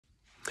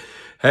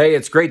Hey,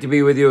 it's great to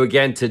be with you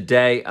again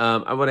today.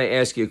 I want to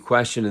ask you a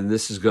question, and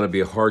this is going to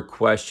be a hard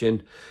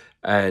question,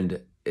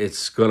 and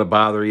it's going to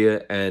bother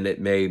you, and it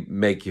may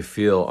make you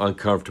feel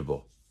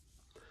uncomfortable.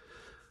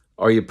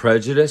 Are you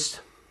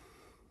prejudiced?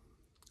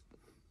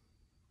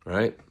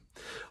 Right?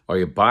 Are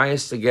you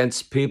biased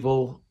against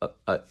people,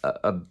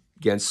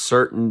 against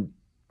certain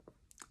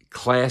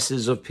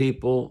classes of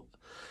people,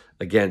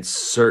 against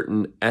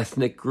certain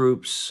ethnic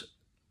groups?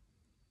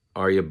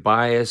 Are you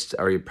biased?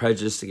 Are you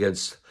prejudiced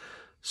against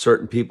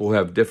certain people who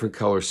have different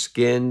color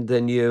skin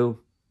than you?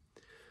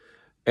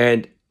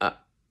 And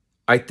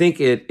I think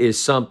it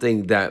is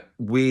something that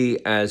we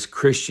as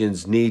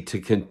Christians need to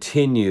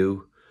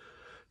continue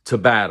to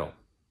battle.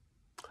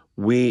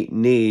 We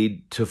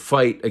need to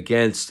fight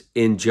against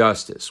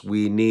injustice.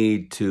 We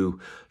need to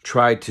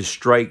try to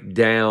strike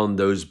down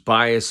those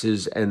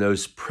biases and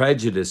those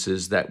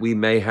prejudices that we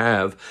may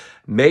have,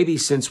 maybe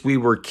since we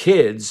were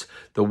kids,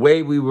 the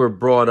way we were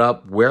brought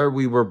up, where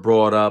we were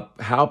brought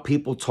up, how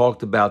people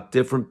talked about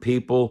different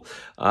people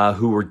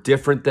who were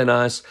different than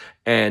us,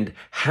 and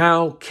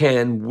how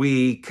can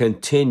we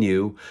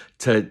continue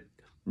to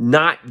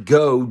not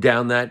go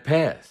down that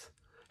path?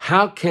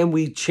 How can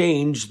we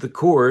change the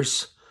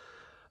course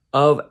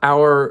of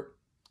our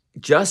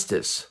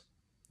justice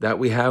that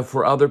we have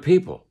for other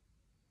people?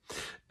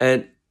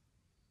 And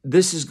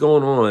this is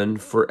going on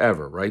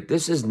forever, right?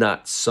 This is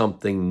not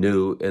something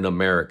new in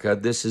America.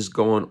 This is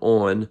going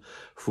on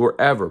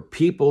forever.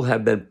 People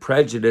have been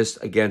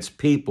prejudiced against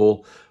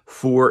people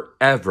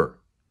forever,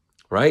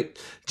 right?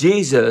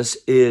 Jesus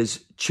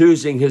is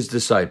choosing his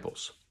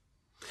disciples.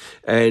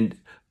 And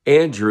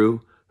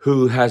Andrew,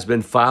 who has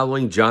been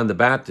following John the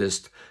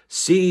Baptist,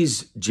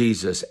 sees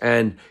Jesus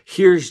and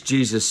hears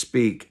Jesus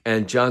speak.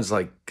 And John's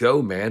like,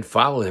 go, man,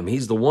 follow him.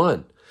 He's the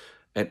one.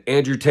 And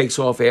Andrew takes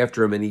off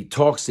after him, and he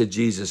talks to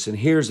Jesus and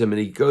hears him, and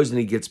he goes and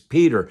he gets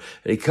Peter,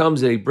 and he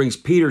comes and he brings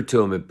Peter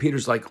to him, and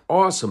Peter's like,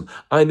 awesome,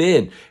 I'm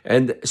in.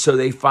 And so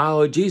they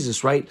follow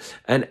Jesus, right?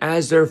 And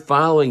as they're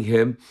following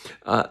him,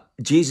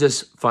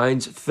 Jesus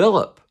finds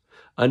Philip,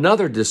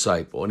 another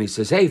disciple, and he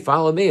says, hey,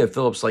 follow me. And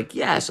Philip's like,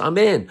 yes, I'm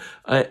in.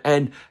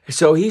 And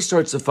so he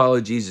starts to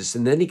follow Jesus,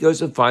 and then he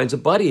goes and finds a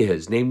buddy of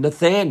his named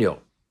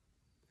Nathaniel.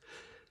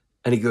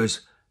 And he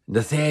goes,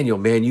 Nathaniel,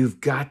 man,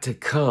 you've got to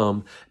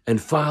come and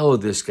follow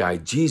this guy,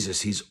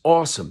 Jesus. He's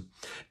awesome.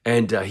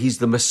 And he's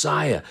the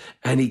Messiah.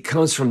 And he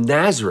comes from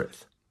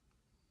Nazareth.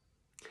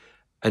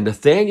 And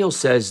Nathaniel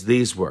says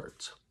these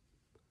words,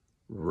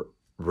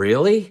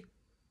 really?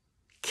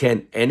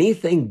 Can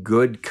anything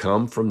good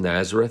come from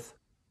Nazareth?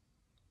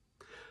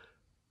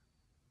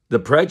 The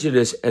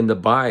prejudice and the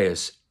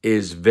bias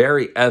is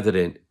very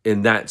evident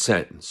in that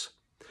sentence.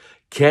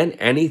 Can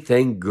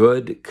anything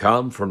good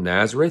come from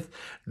Nazareth?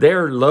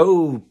 They're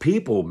low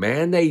people,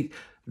 man.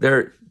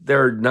 They're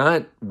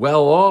not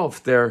well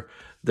off. They're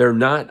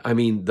not, I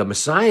mean, the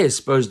Messiah is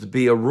supposed to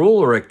be a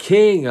ruler, a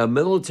king, a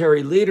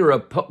military leader, a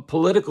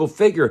political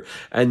figure,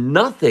 and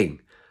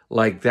nothing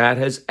like that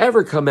has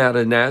ever come out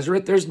of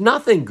Nazareth. There's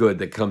nothing good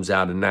that comes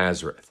out of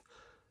Nazareth.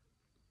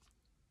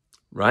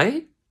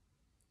 Right?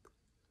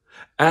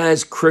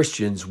 As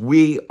Christians,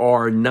 we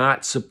are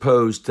not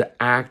supposed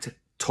to act,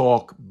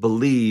 talk,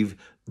 believe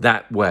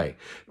that way.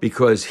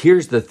 Because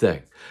here's the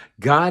thing.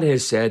 God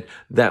has said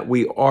that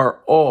we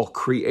are all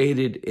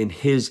created in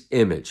his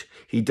image.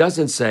 He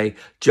doesn't say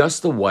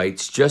just the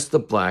whites, just the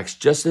blacks,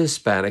 just the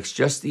Hispanics,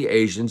 just the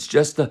Asians,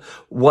 just the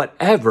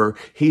whatever.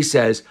 He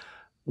says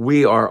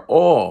we are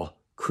all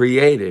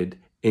created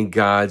in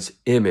God's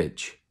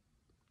image.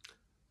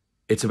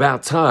 It's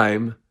about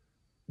time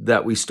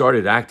that we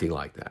started acting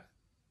like that.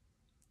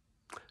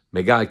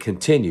 May God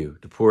continue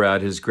to pour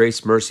out his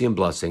grace, mercy, and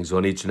blessings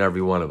on each and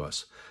every one of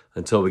us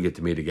until we get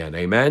to meet again.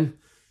 Amen.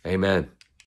 Amen.